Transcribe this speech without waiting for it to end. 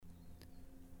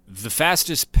The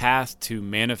fastest path to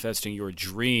manifesting your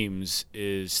dreams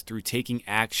is through taking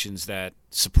actions that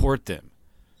support them.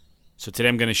 So today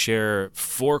I'm going to share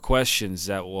 4 questions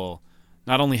that will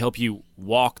not only help you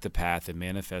walk the path and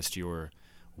manifest your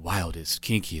wildest,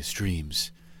 kinkiest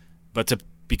dreams, but to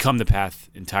become the path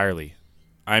entirely.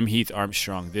 I'm Heath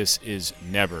Armstrong. This is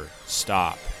Never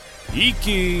Stop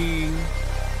Peaking.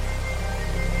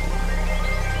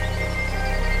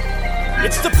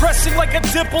 It's depressing like a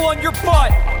dimple on your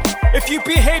butt. If you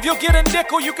behave, you'll get a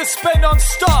nickel you can spend on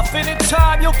stuff. And in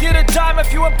time, you'll get a dime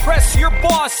if you impress your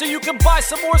boss. So you can buy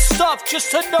some more stuff just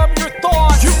to numb your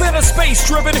thoughts. You've been a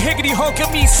space-driven higgity hunk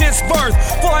of me since birth,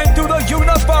 flying through the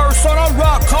universe on a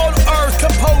rock called Earth,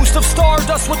 composed of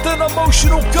stardust with an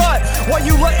emotional gut, while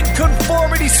you letting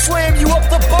conformity slam you up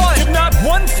the butt. If not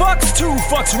one fucks, 2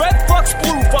 fucks, red fucks,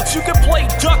 blue fucks. You can play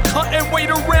duck hunt and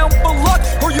wait around for luck,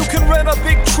 or you can rent a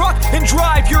big truck and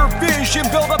drive your vision,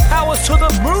 build a palace to the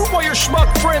moon while your schmuck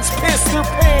friends piss their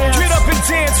pants. Get up and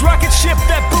dance, rocket ship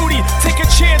that booty. Take a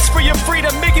chance for your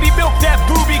freedom, miggity milk that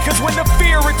booby. Cause when the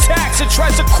fear attacks, it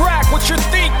tries to crack what you're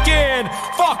thinking.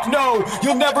 Fuck no,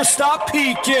 you'll never stop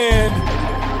peaking.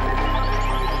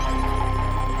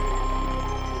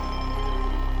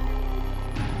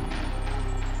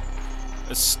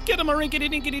 A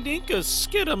skidamarinkity-dinkity-dink, a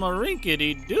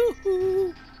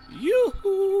skidamarinkity-doo.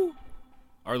 Yoo-hoo.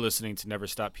 Are listening to Never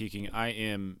Stop Peaking. I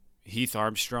am Heath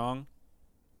Armstrong.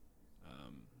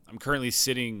 I'm currently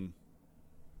sitting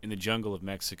in the jungle of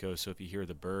Mexico, so if you hear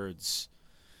the birds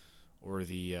or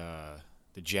the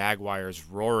jaguars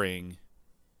roaring,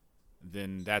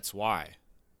 then that's why.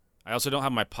 I also don't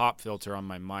have my pop filter on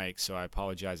my mic, so I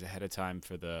apologize ahead of time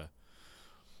for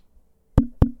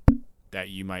that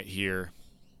you might hear.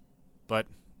 But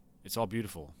it's all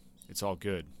beautiful. It's all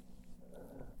good.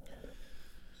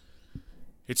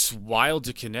 It's wild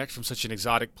to connect from such an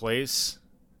exotic place.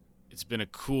 It's been a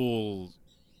cool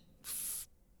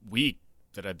week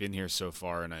that I've been here so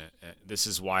far, and this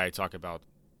is why I talk about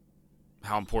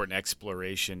how important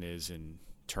exploration is in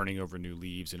turning over new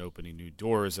leaves and opening new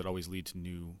doors that always lead to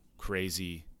new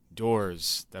crazy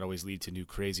doors,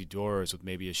 with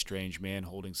maybe a strange man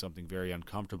holding something very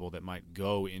uncomfortable that might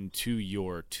go into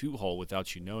your two-hole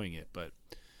without you knowing it. But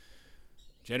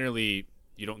generally,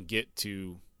 you don't get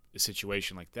to a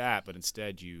situation like that, but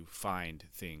instead you find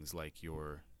things like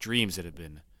your dreams that have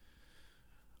been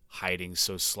hiding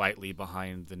so slightly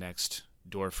behind the next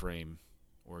door frame,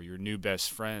 or your new best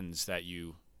friends that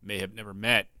you may have never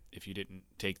met if you didn't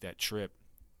take that trip.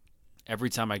 Every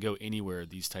time I go anywhere,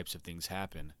 these types of things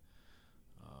happen,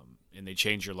 and they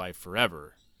change your life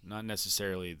forever. Not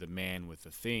necessarily the man with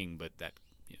the thing, but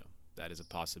that is a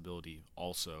possibility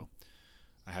also.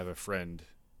 I have a friend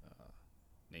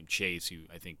named Chase, who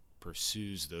I think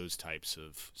pursues those types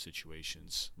of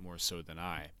situations more so than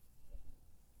I.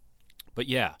 But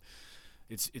yeah,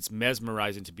 it's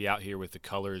mesmerizing to be out here with the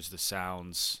colors, the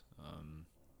sounds,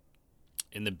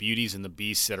 and the beauties and the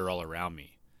beasts that are all around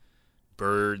me.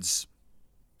 Birds,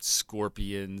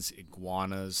 scorpions,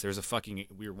 iguanas.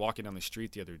 We were walking down the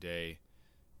street the other day,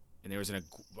 and there was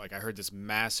I heard this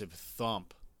massive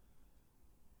thump.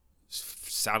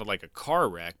 Sounded like a car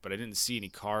wreck, but I didn't see any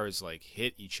cars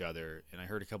hit each other, and I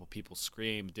heard a couple people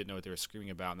scream, didn't know what they were screaming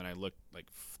about, and then I looked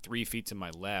 3 feet to my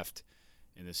left,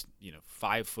 and this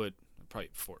 5 foot, probably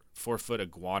 4 foot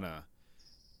iguana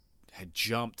had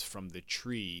jumped from the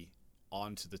tree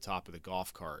onto the top of the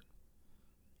golf cart.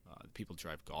 People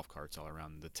drive golf carts all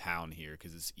around the town here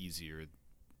because it's easier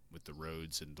with the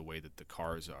roads and the way that the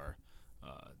cars are.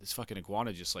 This fucking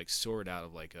iguana just soared out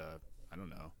of a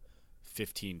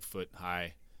 15-foot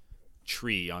high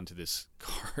tree onto this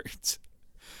cart.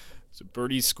 So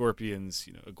birdies, scorpions,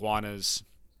 iguanas,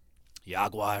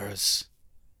 jaguars,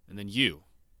 and then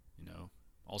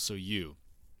also you.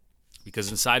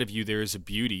 Because inside of you there is a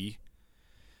beauty,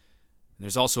 and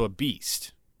there's also a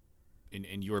beast.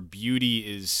 And your beauty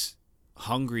is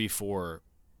hungry for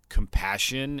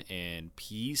compassion and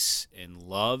peace and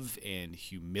love and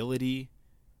humility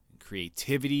and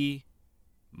creativity,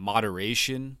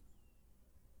 moderation,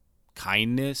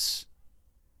 kindness.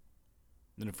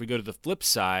 Then if we go to the flip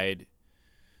side, and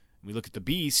we look at the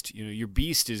beast, your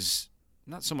beast is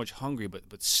not so much hungry,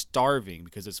 but starving,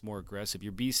 because it's more aggressive.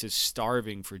 Your beast is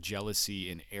starving for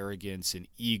jealousy and arrogance and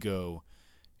ego,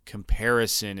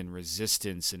 comparison and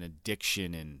resistance and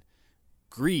addiction and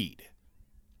greed.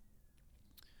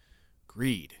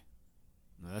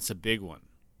 Now, that's a big one.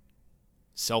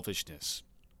 Selfishness.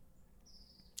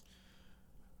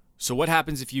 So what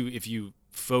happens if you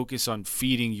focus on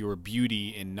feeding your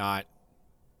beauty and not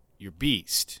your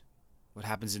beast? What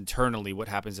happens internally? What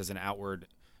happens as an outward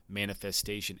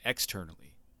manifestation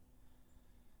externally?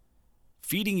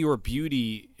 feeding your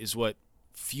beauty is what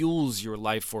fuels your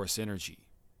life force energy.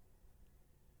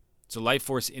 So life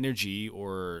force energy,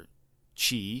 or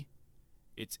chi,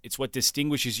 it's what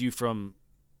distinguishes you from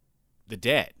the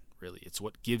dead, really. It's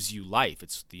what gives you life.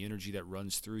 It's the energy that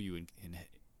runs through you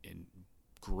and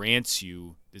grants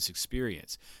you this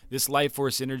experience. This life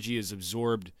force energy is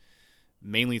absorbed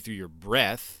mainly through your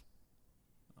breath.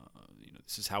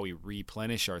 This is how we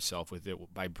replenish ourselves with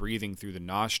it, by breathing through the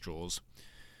nostrils.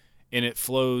 And it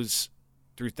flows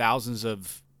through thousands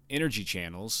of energy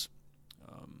channels,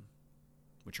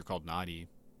 which are called nadi,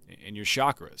 and your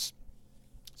chakras.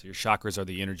 So your chakras are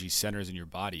the energy centers in your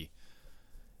body.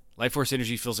 Life force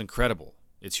energy feels incredible.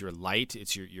 It's your light.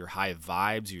 It's your high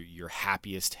vibes, your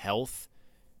happiest health.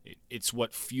 It's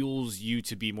what fuels you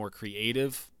to be more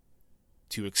creative,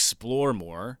 to explore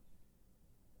more.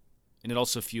 And it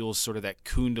also fuels sort of that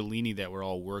kundalini that we're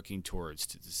all working towards,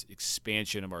 to this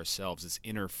expansion of ourselves, this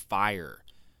inner fire.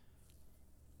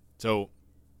 So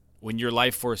when your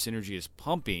life force energy is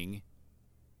pumping,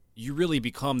 you really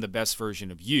become the best version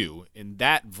of you. And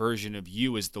that version of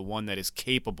you is the one that is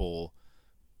capable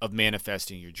of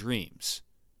manifesting your dreams.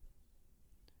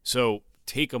 So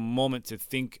take a moment to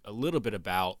think a little bit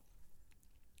about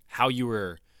how you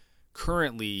are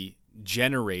currently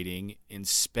generating and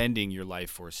spending your life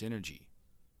force energy.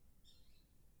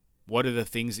 What are the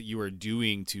things that you are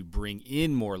doing to bring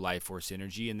in more life force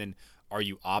energy? And then are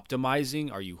you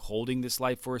optimizing? Are you holding this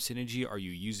life force energy? Are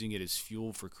you using it as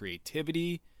fuel for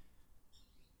creativity?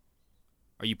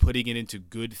 Are you putting it into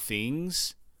good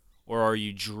things? Or are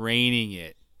you draining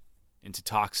it into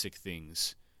toxic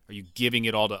things? Are you giving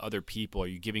it all to other people? Are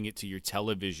you giving it to your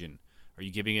television? Are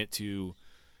you giving it to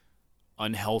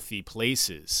unhealthy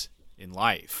places in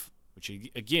life, which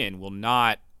again will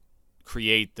not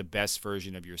create the best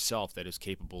version of yourself that is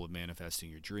capable of manifesting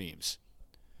your dreams?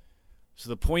 So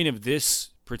the point of this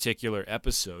particular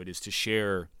episode is to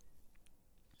share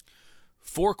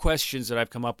 4 questions that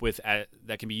I've come up with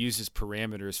that can be used as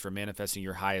parameters for manifesting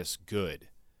your highest good.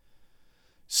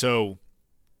 So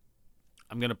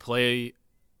I'm going to play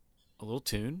a little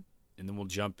tune, and then we'll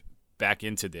jump back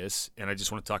into this. And I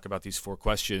just want to talk about these 4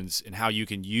 questions and how you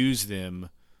can use them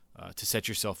to set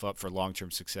yourself up for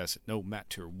long-term success, no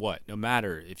matter what. No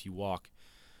matter if you walk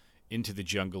into the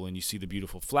jungle and you see the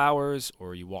beautiful flowers,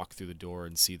 or you walk through the door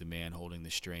and see the man holding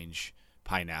the strange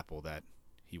pineapple that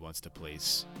he wants to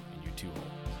place in your 2-hole.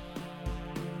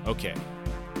 Okay.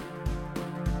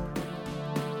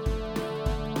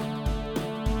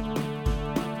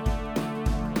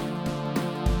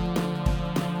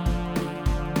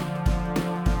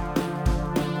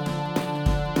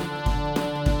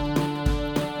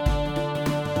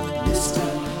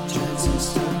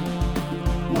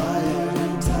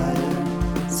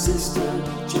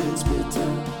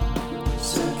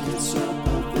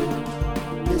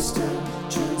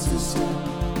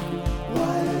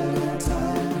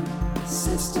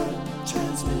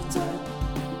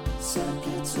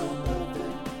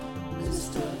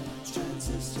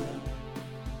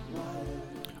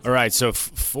 All right, so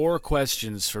 4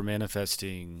 questions for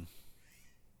manifesting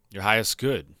your highest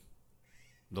good,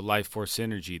 the life force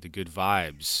energy, the good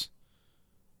vibes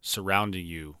surrounding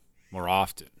you more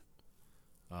often.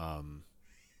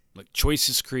 Like,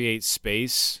 choices create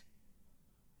space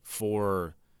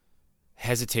for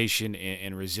hesitation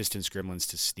and resistance gremlins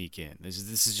to sneak in.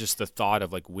 This is just the thought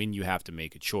of like when you have to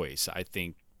make a choice. I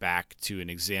think back to an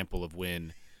example of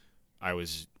when I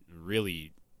was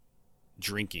really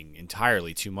drinking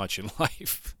entirely too much in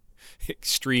life.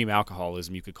 Extreme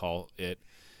alcoholism, you could call it.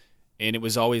 And it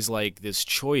was always like this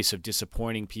choice of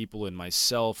disappointing people and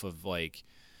myself, of like,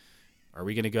 are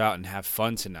we going to go out and have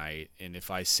fun tonight? And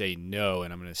if I say no,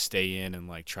 and I'm going to stay in and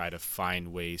like try to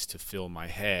find ways to fill my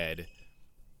head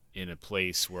in a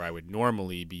place where I would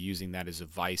normally be using that as a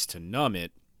vice to numb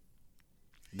it,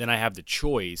 then I have the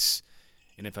choice.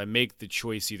 And if I make the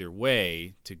choice either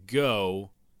way to go,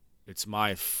 it's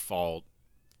my fault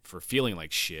for feeling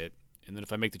like shit. And then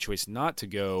if I make the choice not to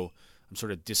go, I'm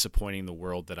sort of disappointing the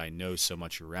world that I know so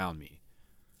much around me.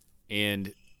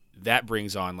 And that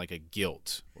brings on like a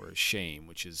guilt or a shame,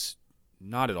 which is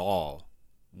not at all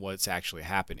what's actually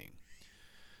happening.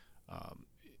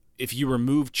 If you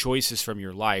remove choices from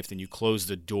your life, then you close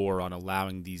the door on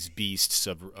allowing these beasts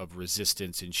of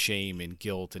resistance and shame and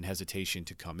guilt and hesitation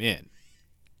to come in.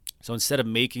 So instead of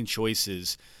making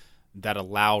choices that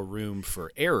allow room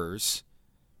for errors,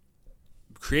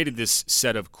 created this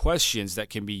set of questions that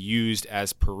can be used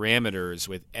as parameters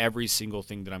with every single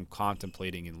thing that I'm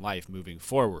contemplating in life moving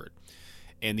forward.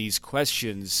 And these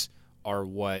questions are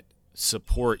what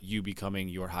support you becoming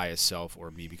your highest self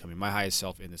or me becoming my highest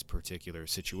self in this particular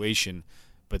situation,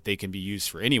 but they can be used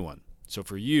for anyone. So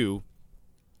for you,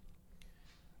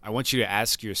 I want you to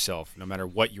ask yourself, no matter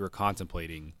what you are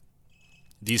contemplating,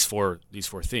 these four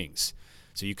things.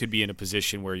 So you could be in a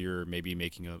position where you're maybe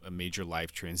making a major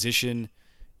life transition.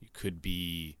 You could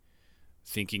be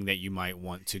thinking that you might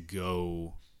want to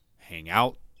go hang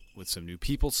out with some new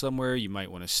people somewhere. You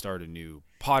might want to start a new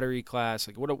pottery class,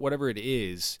 like whatever it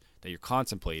is that you're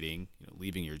contemplating,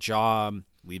 leaving your job,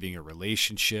 leaving a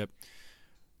relationship.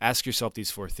 Ask yourself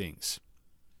these four things.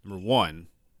 Number one,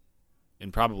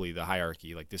 and probably the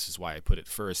hierarchy, like this is why I put it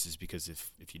first, is because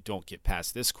if you don't get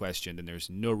past this question, then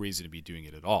there's no reason to be doing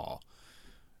it at all.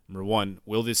 Number one,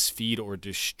 will this feed or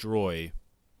destroy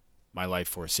my life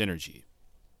force energy?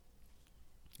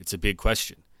 It's a big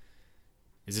question.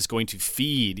 Is this going to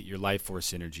feed your life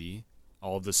force energy,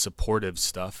 all of the supportive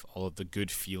stuff, all of the good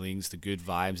feelings, the good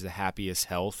vibes, the happiest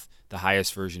health, the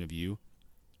highest version of you?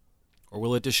 Or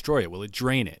will it destroy it? Will it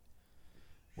drain it?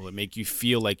 Will it make you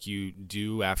feel like you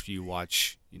do after you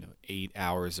watch, 8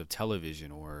 hours of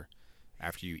television, or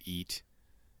after you eat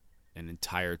an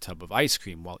entire tub of ice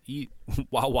cream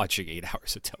while watching 8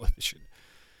 hours of television?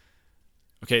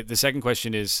 Okay, the second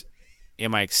question is,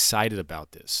 am I excited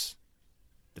about this?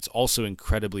 It's also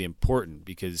incredibly important,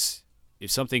 because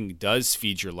if something does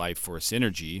feed your life force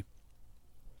energy,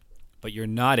 but you're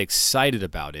not excited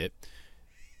about it,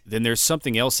 then there's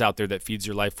something else out there that feeds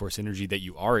your life force energy that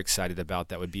you are excited about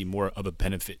that would be more of a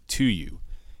benefit to you.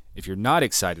 If you're not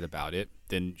excited about it,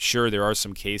 then sure, there are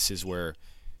some cases where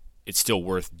it's still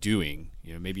worth doing.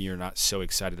 Maybe you're not so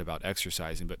excited about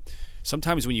exercising, but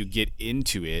sometimes when you get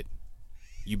into it,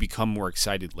 you become more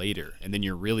excited later, and then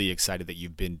you're really excited that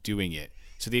you've been doing it.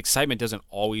 So the excitement doesn't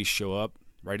always show up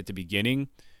right at the beginning,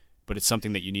 but it's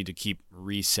something that you need to keep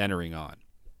recentering on.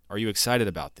 Are you excited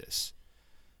about this?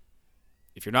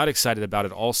 If you're not excited about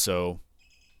it also,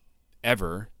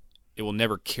 ever, it will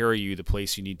never carry you the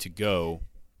place you need to go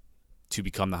to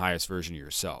become the highest version of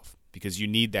yourself, because you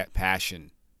need that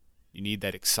passion. You need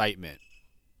that excitement.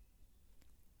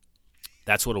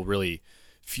 That's what will really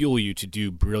fuel you to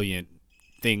do brilliant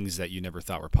things that you never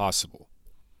thought were possible.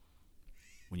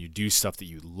 When you do stuff that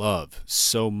you love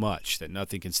so much that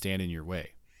nothing can stand in your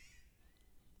way.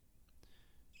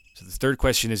 So the third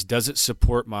question is, does it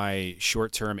support my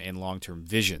short-term and long-term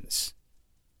visions?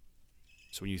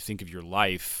 So when you think of your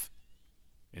life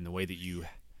in the way that you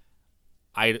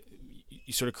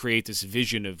sort of create this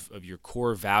vision of your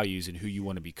core values and who you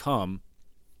want to become,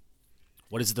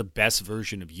 what is the best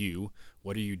version of you?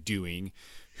 What are you doing?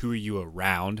 Who are you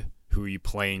around? Who are you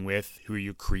playing with? Who are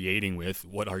you creating with?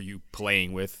 What are you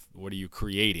playing with? What are you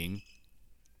creating?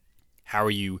 How are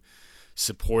you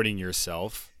supporting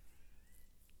yourself?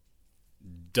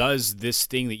 Does this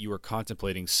thing that you are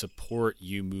contemplating support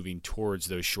you moving towards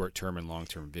those short-term and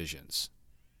long-term visions?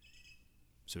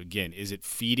 So again, is it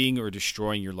feeding or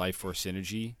destroying your life force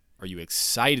energy? Are you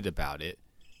excited about it?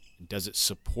 Does it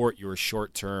support your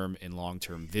short-term and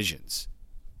long-term visions?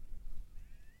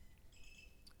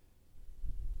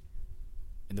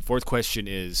 And the fourth question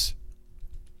is,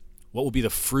 what will be the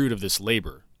fruit of this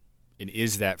labor? And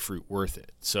is that fruit worth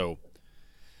it? So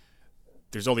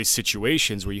there's all these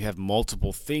situations where you have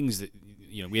multiple things that,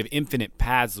 we have infinite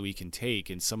paths that we can take,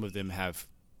 and some of them have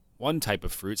one type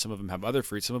of fruit, some of them have other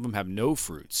fruits, some of them have no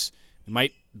fruits. We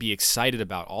might be excited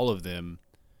about all of them,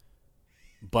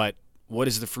 but what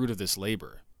is the fruit of this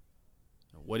labor?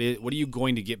 What are you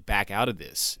going to get back out of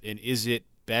this? And is it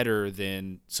better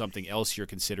than something else you're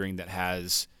considering that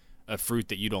has a fruit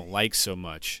that you don't like so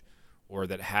much, or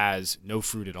that has no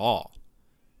fruit at all?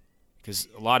 Because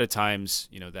a lot of times,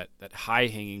 that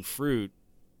high-hanging fruit,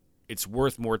 it's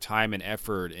worth more time and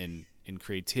effort and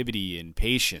creativity and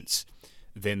patience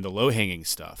than the low-hanging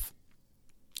stuff.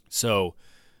 So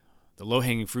the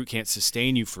low-hanging fruit can't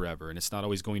sustain you forever, and it's not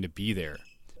always going to be there.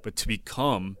 But to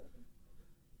become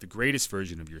the greatest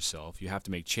version of yourself, you have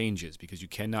to make changes, because you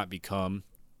cannot become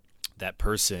that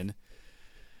person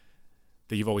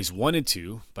that you've always wanted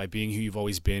to by being who you've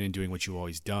always been and doing what you've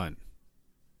always done.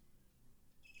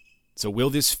 So will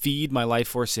this feed my life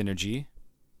force energy?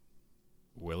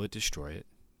 Will it destroy it?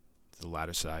 To the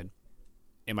latter side.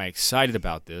 Am I excited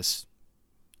about this?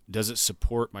 Does it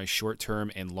support my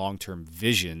short-term and long-term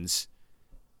visions?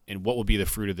 And what will be the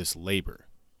fruit of this labor?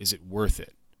 Is it worth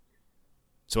it?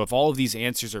 So if all of these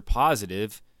answers are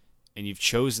positive, and you've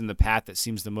chosen the path that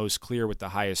seems the most clear with the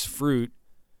highest fruit,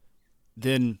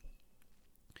 then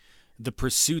the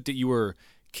pursuit that you are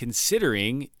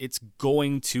considering, it's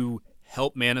going to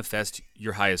help manifest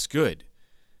your highest good.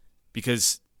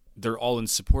 Because they're all in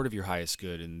support of your highest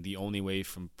good, and the only way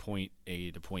from point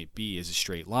A to point B is a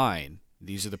straight line.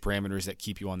 These are the parameters that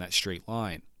keep you on that straight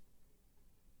line.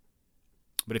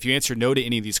 But if you answer no to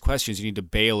any of these questions, you need to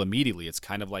bail immediately. It's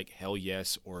kind of like hell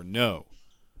yes or no.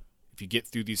 If you get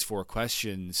through these 4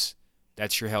 questions,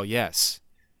 that's your hell yes.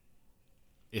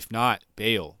 If not,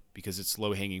 bail, because it's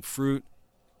low-hanging fruit,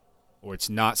 or it's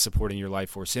not supporting your life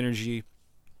force energy,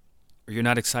 or you're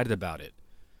not excited about it.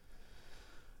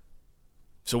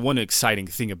 So one exciting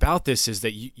thing about this is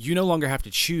that you no longer have to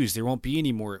choose. There won't be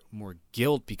any more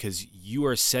guilt, because you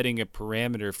are setting a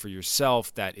parameter for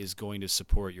yourself that is going to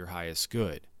support your highest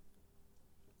good.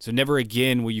 So never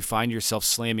again will you find yourself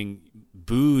slamming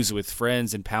booze with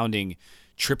friends and pounding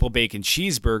triple bacon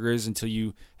cheeseburgers until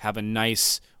you have a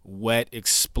nice, wet,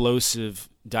 explosive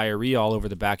diarrhea all over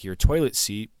the back of your toilet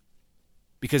seat,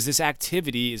 because this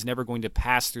activity is never going to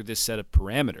pass through this set of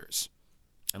parameters.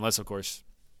 Unless, of course,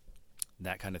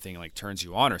 that kind of thing like turns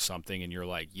you on or something, and you're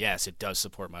like, yes, it does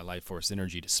support my life force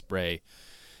energy to spray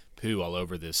poo all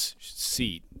over this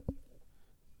seat.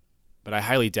 But I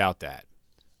highly doubt that.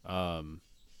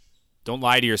 Don't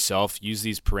lie to yourself. Use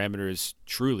these parameters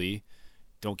truly.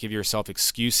 Don't give yourself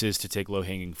excuses to take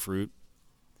low-hanging fruit.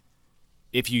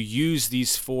 If you use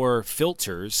these 4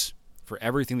 filters for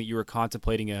everything that you are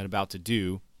contemplating and about to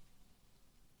do,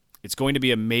 it's going to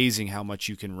be amazing how much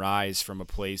you can rise from a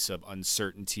place of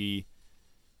uncertainty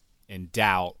and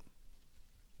doubt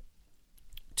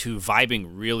to vibing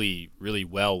really, really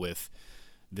well with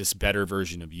this better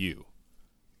version of you.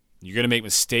 You're going to make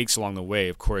mistakes along the way.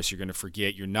 Of course, you're going to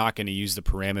forget. You're not going to use the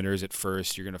parameters at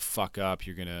first. You're going to fuck up.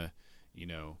 You're going to,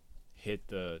 hit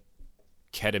the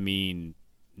ketamine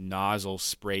nozzle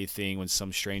spray thing when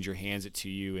some stranger hands it to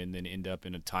you, and then end up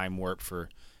in a time warp for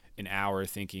an hour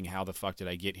thinking, how the fuck did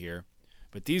I get here?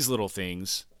 But these little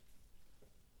things,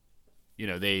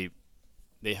 they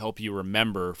help you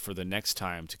remember for the next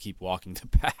time to keep walking the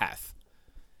path.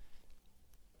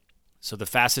 So the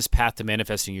fastest path to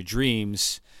manifesting your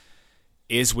dreams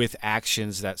is with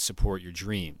actions that support your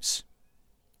dreams.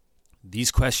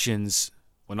 These questions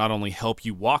will not only help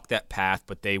you walk that path,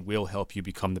 but they will help you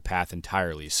become the path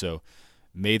entirely. So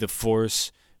may the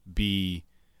force be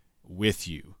with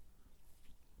you.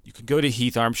 You can go to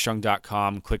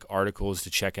heatharmstrong.com, click articles to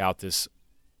check out this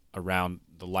around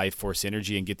the life force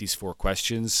energy and get these 4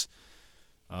 questions.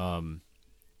 I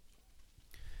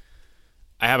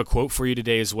have a quote for you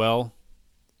today as well,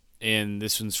 and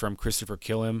this one's from Christopher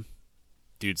Killam.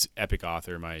 Dude's epic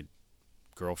author. My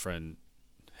girlfriend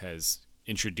has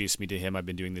introduced me to him. I've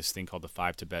been doing this thing called the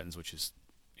 5 Tibetans, which is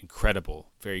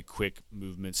incredible. Very quick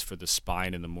movements for the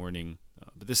spine in the morning.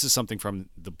 But this is something from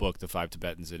the book, The 5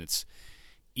 Tibetans, and it's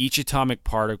each atomic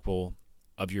particle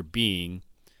of your being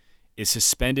is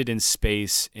suspended in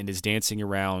space and is dancing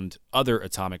around other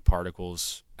atomic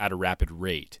particles at a rapid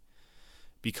rate.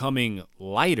 Becoming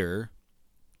lighter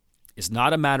is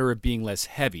not a matter of being less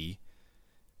heavy,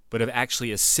 but of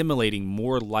actually assimilating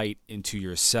more light into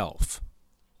yourself.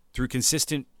 Through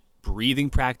consistent breathing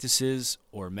practices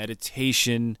or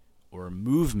meditation or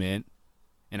movement,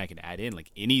 and I can add in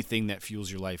like anything that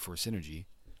fuels your life force energy,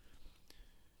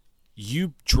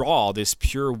 you draw this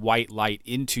pure white light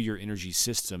into your energy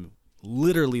system,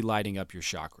 literally lighting up your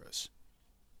chakras.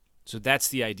 So that's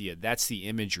the idea. That's the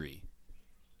imagery.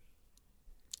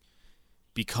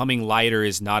 Becoming lighter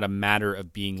is not a matter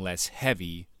of being less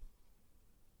heavy,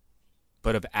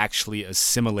 but of actually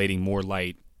assimilating more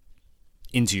light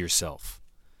into yourself.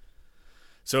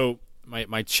 So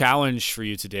my challenge for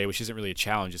you today, which isn't really a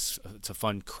challenge, it's a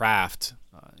fun craft.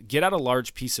 Get out a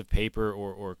large piece of paper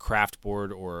or a craft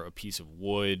board or a piece of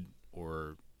wood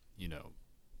or,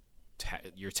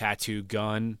 your tattoo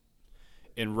gun,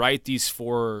 and write these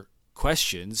 4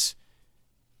 questions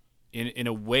in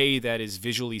a way that is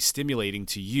visually stimulating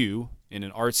to you, in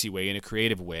an artsy way, in a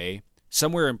creative way,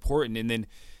 somewhere important, and then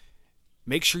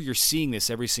make sure you're seeing this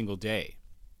every single day.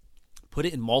 Put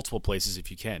it in multiple places if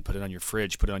you can. Put it on your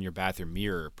fridge, put it on your bathroom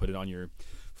mirror, put it on your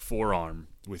forearm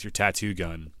with your tattoo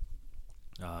gun.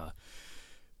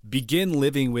 Begin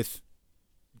living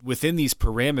within these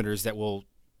parameters that will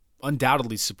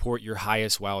undoubtedly support your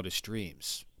highest, wildest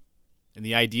dreams. And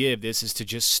the idea of this is to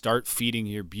just start feeding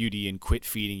your beauty and quit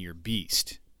feeding your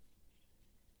beast.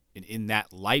 And in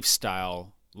that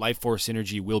lifestyle, life force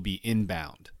energy will be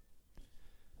inbound.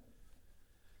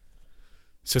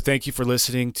 So thank you for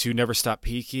listening to Never Stop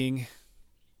Peaking.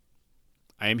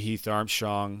 I am Heath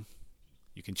Armstrong.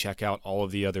 You can check out all of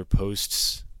the other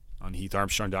posts on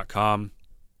heatharmstrong.com,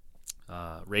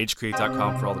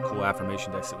 ragecreate.com for all the cool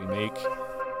affirmation decks that we make.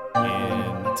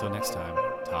 And until next time,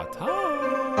 ta-ta!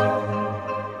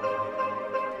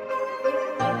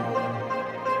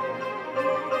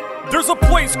 There's a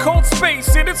place called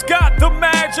space and it's got the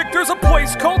magic. There's a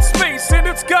place called space and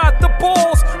it's got the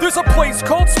balls. There's a place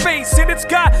called space and it's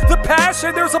got the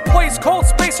passion. There's a place called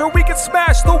space where we can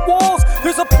smash the walls.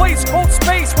 There's a place called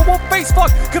space where we'll face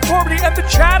fuck conformity and the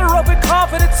chatter of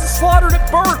incompetence is slaughtered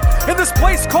at birth. In this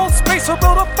place called space we'll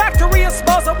build a factory of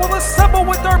smiles that will assemble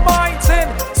with our minds and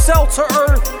sell to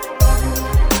earth.